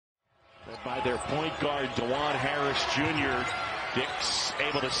by their point guard, DeJuan Harris Jr. Dick's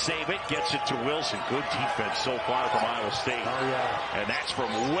able to save it, gets it to Wilson. Good defense so far from Iowa State. Oh, yeah. And that's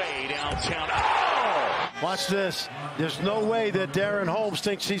from way downtown. Oh! Watch this. There's no way that Darren Holmes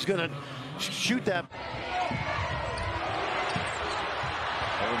thinks he's going to shoot that.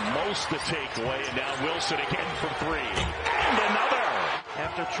 Almost the takeaway, and now Wilson again from three. And another!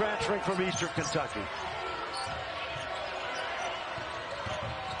 After transferring from Eastern Kentucky.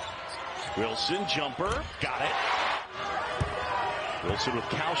 Wilson, jumper, got it. Wilson with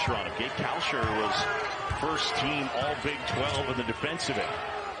Kalsher on him. Gabe Kalsher was first team all Big 12 in the defensive end.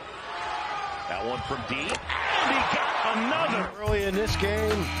 That one from D, and he got another. Early in this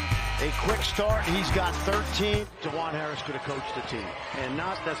game, a quick start. He's got 13. DeJuan Harris could have coached the team. And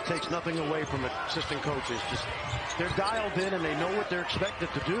that takes nothing away from assistant coaches. Just they're dialed in and they know what they're expected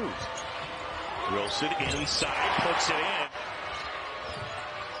to do. Wilson inside, puts it in.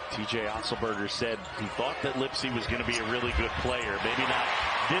 TJ Otzelberger said he thought that Lipsy was going to be a really good player. Maybe not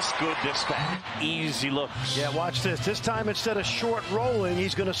this good this fast. Easy looks. Yeah, watch this. This time, instead of short rolling,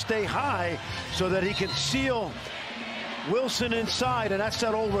 he's going to stay high so that he can seal Wilson inside. And that's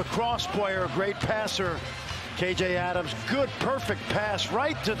that old lacrosse player, great passer, KJ Adams. Good, perfect pass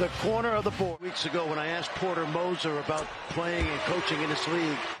right to the corner of the board. Weeks ago when I asked Porter Moser about playing and coaching in this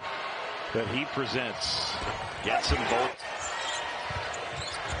league. That he presents. Gets them both.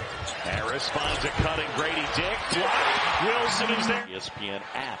 Harris finds a cutting Grady Dick. Block. Wilson is there. ESPN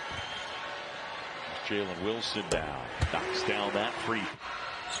app. Jalen Wilson down. Knocks down that free.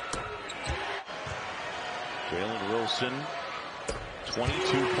 Jalen Wilson,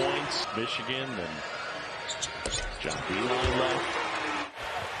 22 points. Michigan and John Beeline left.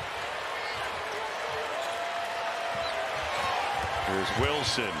 Here's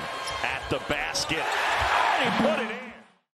Wilson at the basket. And he put it in.